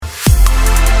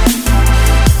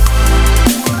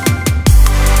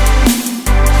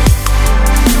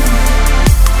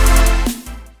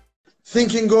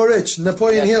Think and Grow Rich,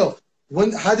 Napoleon Yeah. Hill.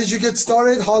 How did you get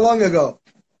started? How long ago?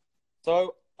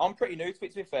 So I'm pretty new to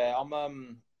it, to be fair.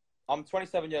 I'm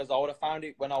 27 years old. I found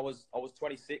it when I was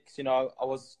 26. You know, I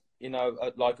was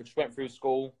like I just went through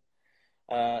school,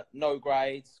 no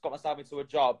grades, got myself into a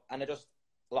job, and I just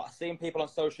like seeing people on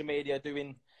social media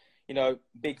doing,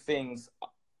 big things,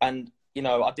 and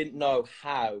I didn't know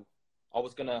how I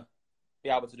was gonna be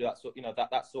able to do that sort,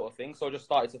 that sort of thing. So I just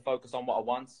started to focus on what I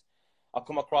want. I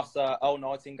come across Earl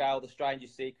Nightingale, The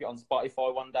Strangest Secret on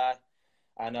Spotify one day,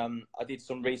 and I did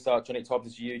some research on it, typed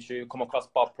into YouTube, come across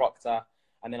Bob Proctor,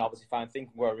 and then obviously found Think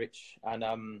and Grow Rich,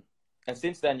 and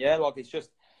since then, yeah, like it's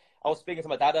just. I was speaking to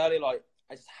my dad earlier, like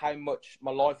just how much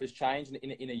my life has changed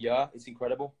in a year. It's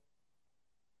incredible.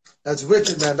 That's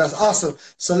wicked, man. That's awesome.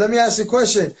 So let me ask you a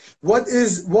question. What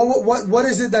is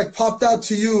it that popped out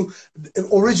to you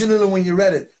originally when you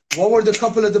read it? What were the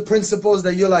couple of the principles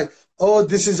that you're like, oh,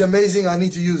 this is amazing. I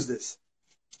need to use this.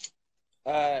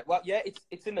 Well, yeah,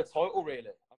 it's in the title,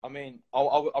 really. I mean,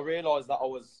 I realized that I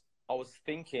was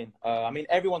thinking. I mean,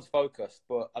 everyone's focused,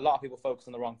 but a lot of people focus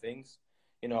on the wrong things,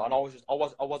 and I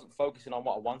wasn't focusing on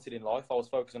what I wanted in life. I was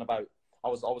focusing about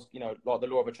like the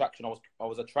law of attraction. I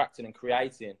was attracting and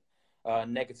creating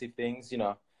negative things,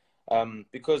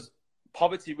 because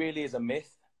poverty really is a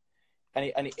myth,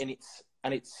 and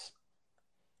it's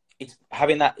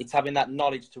having that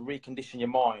knowledge to recondition your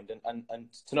mind and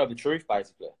to know the truth,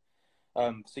 basically.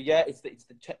 So yeah,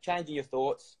 changing your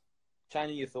thoughts,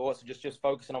 and just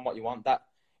focusing on what you want. That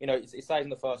it says in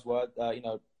the first word,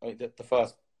 the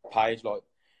first page, like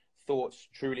thoughts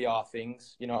truly are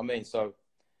things. You know what I mean? So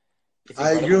it's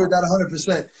I agree incredible, with man.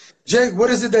 that 100%. Jake,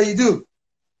 what is it that you do?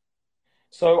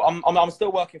 So I'm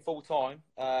still working full time,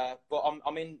 but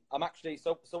I'm actually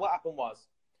so what happened was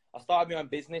I started my own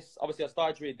business. Obviously, I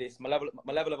started to read this. My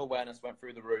level of awareness went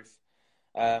through the roof.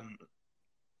 Um,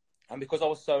 And because I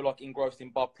was so like engrossed in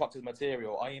Bob Proctor's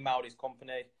material, I emailed his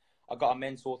company. I got a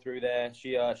mentor through there.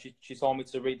 She told me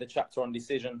to read the chapter on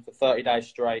decision for 30 days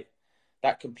straight.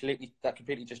 That completely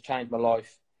just changed my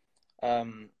life.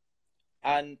 And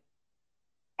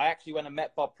I actually went and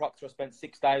met Bob Proctor. I spent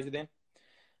 6 days with him,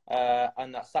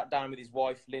 and I sat down with his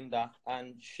wife Linda,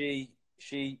 and she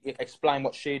explained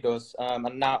what she does.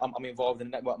 And now I'm involved in a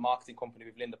network marketing company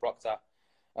with Linda Proctor.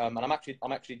 And I'm actually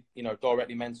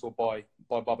directly mentored by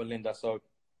Bob and Linda. So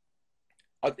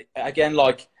again,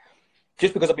 like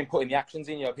just because I've been putting the actions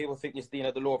in, people think it's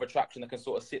the law of attraction that can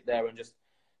sort of sit there and just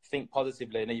think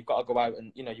positively. And you've got to go out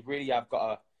and you really have got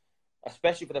to,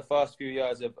 especially for the first few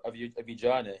years of your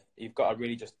journey, you've got to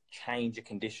really just change your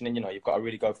conditioning. You've got to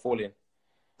really go full in,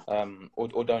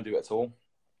 or don't do it at all.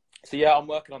 So yeah, I'm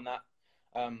working on that.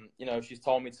 She's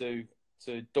told me to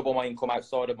double my income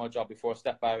outside of my job before I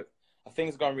step out.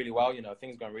 Things are going really well,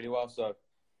 things are going really well. So,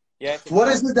 yeah, it's What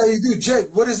is exciting. it that you do,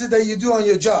 Jake? What is it that you do on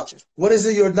your job? What is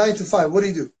it, your 9 to 5? What do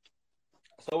you do?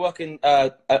 So, I work in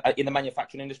the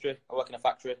manufacturing industry. I work in a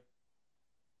factory.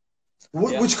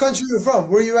 Yeah. Which country are you from?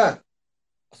 Where are you at?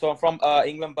 So, I'm from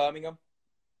England, Birmingham.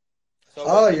 So, I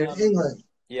Oh, work in, you're in England.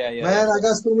 yeah, yeah, yeah. Man, I So,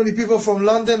 got so many people from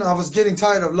London. I was getting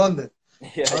tired of London.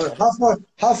 yeah, yeah.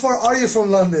 How far are you from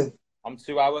London? I'm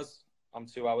 2 hours. I'm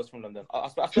 2 hours from London. I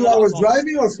spend Two a lot of hours time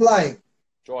driving or flying?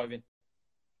 driving.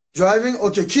 Driving?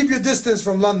 Okay, keep your distance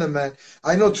from London, man.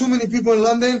 I know too many people in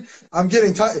London. I'm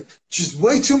getting tired. Just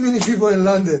way too many people in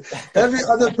London. Every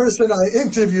other person I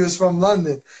interview is from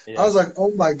London. I Yeah. was like,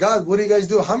 oh my God, what do you guys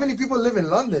do? How many people live in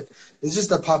London? It's just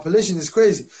the population is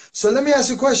crazy. So let me ask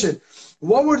you a question.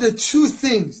 What were the two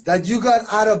things that you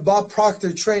got out of Bob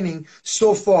Proctor training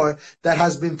so far that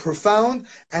has been profound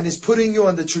and is putting you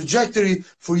on the trajectory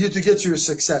for you to get to your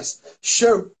success?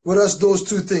 Share with us those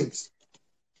two things.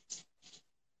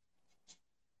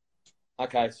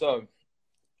 Okay. So,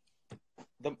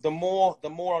 the more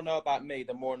I know about me,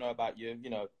 the more I know about you.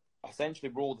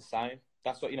 Essentially, we're all the same.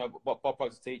 That's what Bob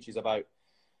Proctor teaches about.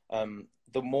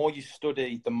 The more you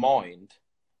study the mind,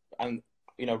 and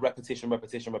repetition,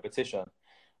 repetition, repetition,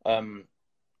 um,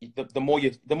 the more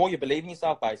you believe in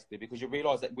yourself, basically, because you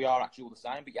realize that we are actually all the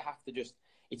same. But you have to just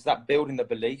it's that building the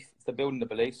belief. It's the building the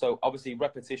belief. So obviously,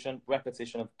 repetition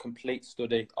of complete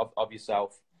study of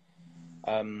yourself.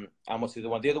 And what's the other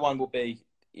one? The other one will be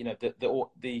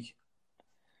the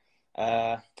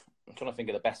I'm trying to think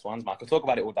of the best ones, Mike. I could talk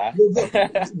about it all day.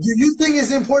 Do you think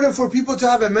it's important for people to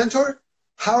have a mentor?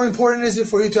 How important is it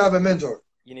for you to have a mentor?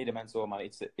 You need a mentor, man.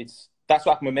 It's that's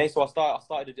what happened with me. So I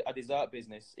started a dessert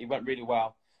business. It went really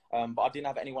well, but I didn't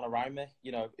have anyone around me.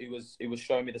 It was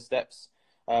showing me the steps.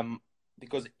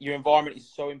 Because your environment is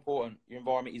so important. Your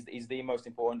environment is the most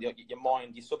important. Your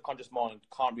mind, your subconscious mind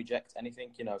can't reject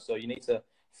anything. So you need to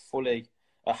fully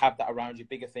have that around you,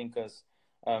 bigger thinkers.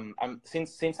 And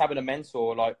since having a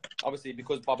mentor, like obviously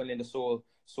because Bob and Linda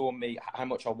saw me how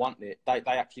much I wanted it, they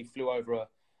actually flew over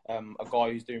a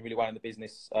guy who's doing really well in the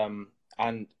business,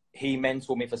 and he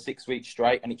mentored me for 6 weeks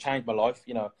straight, and it changed my life.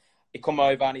 You know, he come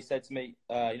over and he said to me,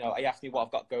 you know, he asked me what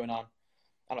I've got going on,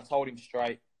 and I told him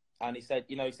straight, and he said,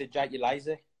 Jake, you're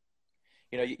lazy.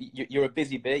 You know, you're a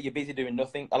busy bee. You're busy doing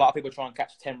nothing. A lot of people try and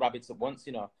catch 10 rabbits at once.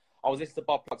 You know, I was listening to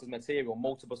Bob Proctor's material,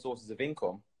 multiple sources of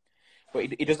income, but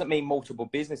it doesn't mean multiple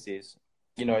businesses.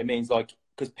 You know, it means like,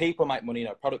 because people make money, you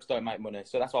know, products don't make money.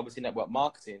 So that's why obviously network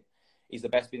marketing is the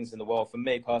best business in the world. For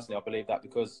me personally, I believe that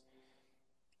because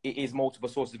it is multiple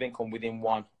sources of income within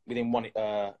one,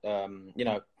 you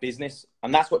know, business.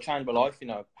 And that's what changed my life, you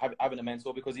know, having a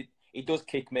mentor, because it does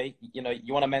kick me. You know,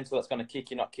 you want a mentor that's going to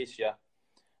kick you, not kiss you.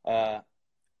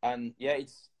 And yeah,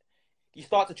 you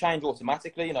start to change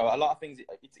automatically. You know, a lot of things,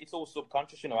 it's all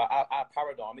subconscious. You know, our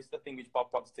paradigm, it's the thing which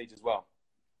Bob Proctor teaches as well.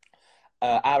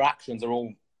 Our actions are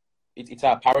all, it's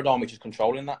our paradigm which is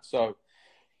controlling that. So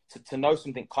to know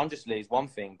something consciously is one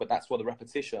thing, but that's why the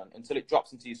repetition, until it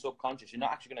drops into your subconscious, you're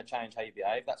not actually going to change how you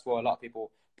behave. That's why a lot of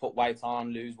people put weight on,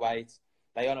 lose weight.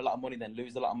 They earn a lot of money, then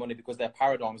lose a lot of money because their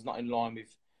paradigm is not in line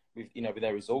with you know, with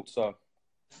their results. So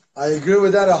I agree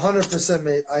with that 100%,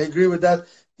 mate. I agree with that.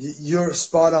 You're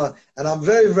spot on. And I'm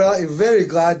very, very, very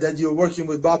glad that you're working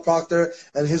with Bob Proctor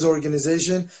and his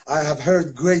organization. I have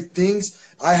heard great things.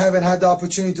 I haven't had the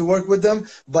opportunity to work with them,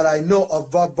 but I know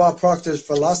of Bob Proctor's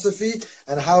philosophy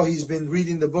and how he's been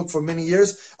reading the book for many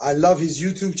years. I love his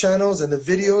YouTube channels and the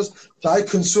videos. So I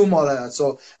consume all of that.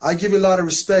 So I give you a lot of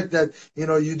respect that, you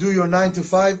know, you do your 9 to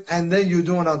 5 and then you're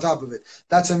doing on top of it.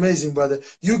 That's amazing, brother.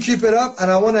 You keep it up, and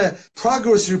I want a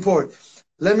progress report.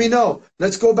 Let me know.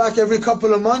 Let's go back every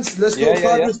couple of months. Let's do a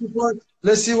progress report.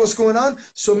 Let's see what's going on.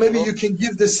 So maybe you can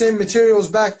give the same materials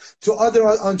back to other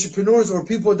entrepreneurs or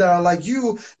people that are like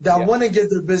you that want to get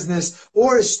their business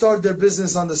or start their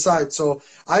business on the side. So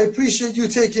I appreciate you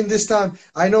taking this time.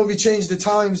 I know we changed the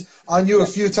times on you a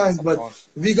few times, but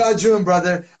we got you in,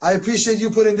 brother. I appreciate you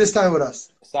putting this time with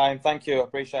us. Same. Thank you. I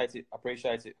appreciate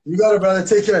it. You got it, brother.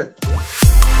 Take care.